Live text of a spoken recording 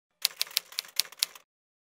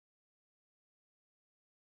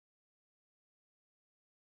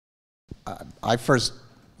I first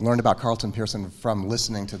learned about Carlton Pearson from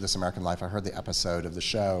listening to This American Life. I heard the episode of the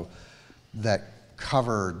show that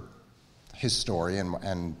covered his story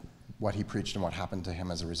and what he preached and what happened to him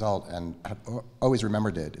as a result, and I've always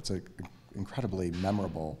remembered it. It's an incredibly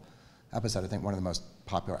memorable episode. I think one of the most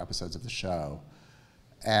popular episodes of the show.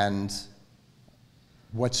 And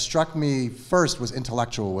what struck me first was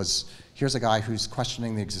intellectual, was here's a guy who's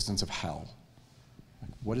questioning the existence of hell.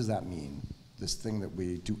 Like, what does that mean? This thing that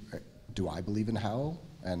we do I believe in hell?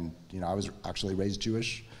 And I was actually raised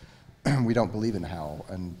Jewish. We don't believe in hell.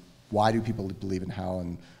 And why do people believe in hell?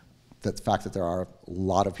 And the fact that there are a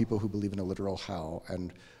lot of people who believe in a literal hell.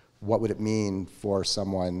 And what would it mean for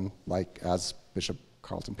someone like, as Bishop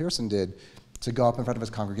Carlton Pearson did, to go up in front of his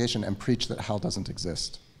congregation and preach that hell doesn't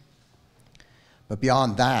exist? But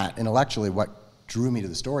beyond that, intellectually, what drew me to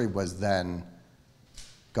the story was then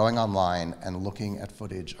going online and looking at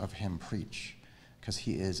footage of him preach, because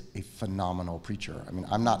he is a phenomenal preacher. I mean,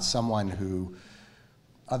 I'm not someone who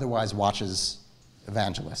otherwise watches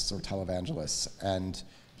evangelists or televangelists, and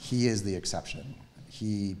he is the exception.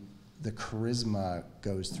 The charisma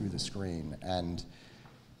goes through the screen, and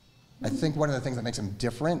I think one of the things that makes him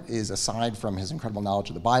different is, aside from his incredible knowledge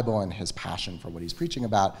of the Bible and his passion for what he's preaching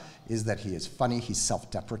about, is that he is funny, he's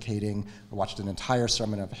self-deprecating. I watched an entire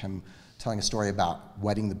sermon of him telling a story about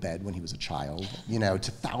wetting the bed when he was a child,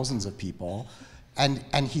 to thousands of people.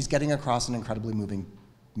 And he's getting across an incredibly moving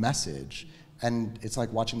message. And it's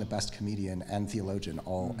like watching the best comedian and theologian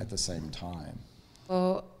all at the same time.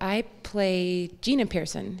 Well, I play Gina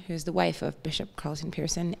Pearson, who's the wife of Bishop Carlton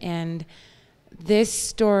Pearson, and this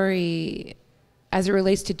story, as it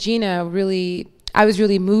relates to Gina, I was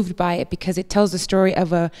really moved by it because it tells the story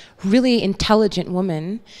of a really intelligent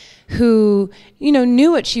woman who,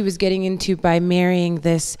 knew what she was getting into by marrying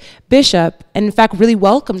this bishop, and in fact really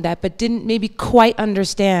welcomed that, but didn't maybe quite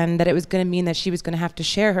understand that it was going to mean that she was going to have to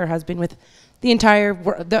share her husband with the entire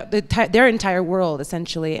their entire world,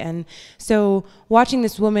 essentially. And so watching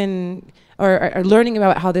this woman, or learning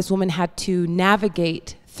about how this woman had to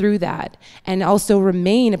navigate through that and also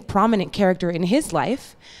remain a prominent character in his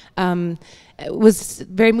life, was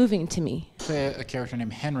very moving to me. Play a character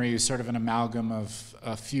named Henry, who's sort of an amalgam of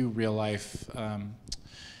a few real-life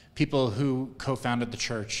people who co-founded the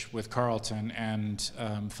church with Carlton, and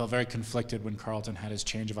felt very conflicted when Carlton had his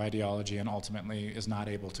change of ideology and ultimately is not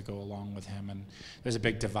able to go along with him, and there's a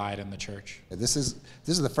big divide in the church. This is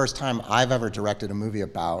the first time I've ever directed a movie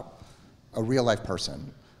about a real-life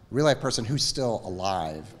person who's still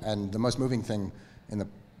alive, and the most moving thing in the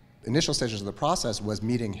initial stages of the process was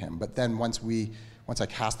meeting him. But then once I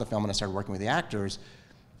cast the film and I started working with the actors,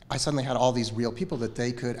 I suddenly had all these real people that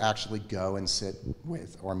they could actually go and sit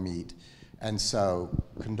with or meet. And so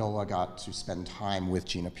Condola got to spend time with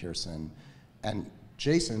Gina Pearson. And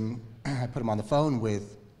Jason, I put him on the phone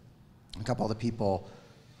with a couple of the people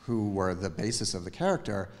who were the basis of the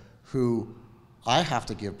character, who I have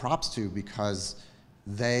to give props to because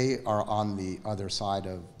they are on the other side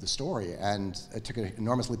of the story. And it took an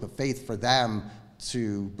enormous leap of faith for them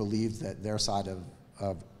to believe that their side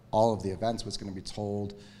of all of the events was going to be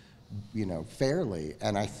told, fairly.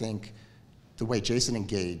 And I think the way Jason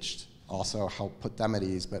engaged also helped put them at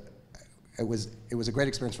ease. But it was a great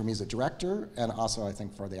experience for me as a director, and also I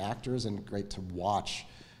think for the actors, and great to watch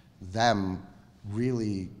them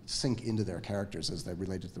really sink into their characters as they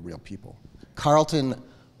related to the real people. Carlton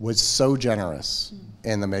was so generous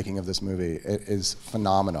in the making of this movie. It is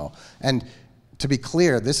phenomenal. And to be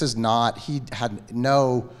clear, he had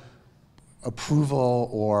no approval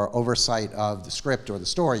or oversight of the script or the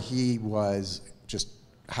story. He was just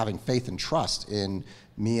having faith and trust in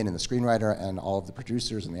me and in the screenwriter and all of the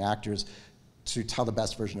producers and the actors to tell the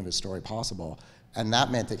best version of his story possible. And that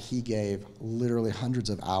meant that he gave literally hundreds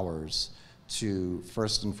of hours to,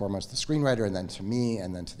 first and foremost, the screenwriter, and then to me,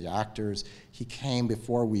 and then to the actors. He came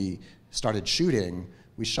before we started shooting.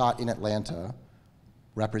 We shot in Atlanta,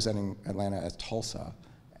 representing Atlanta as Tulsa,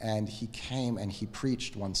 and he came and he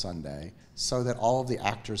preached one Sunday so that all of the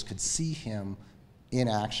actors could see him in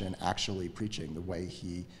action, actually preaching the way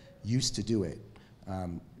he used to do it.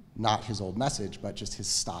 Not his old message, but just his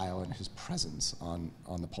style and his presence on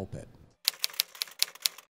the pulpit.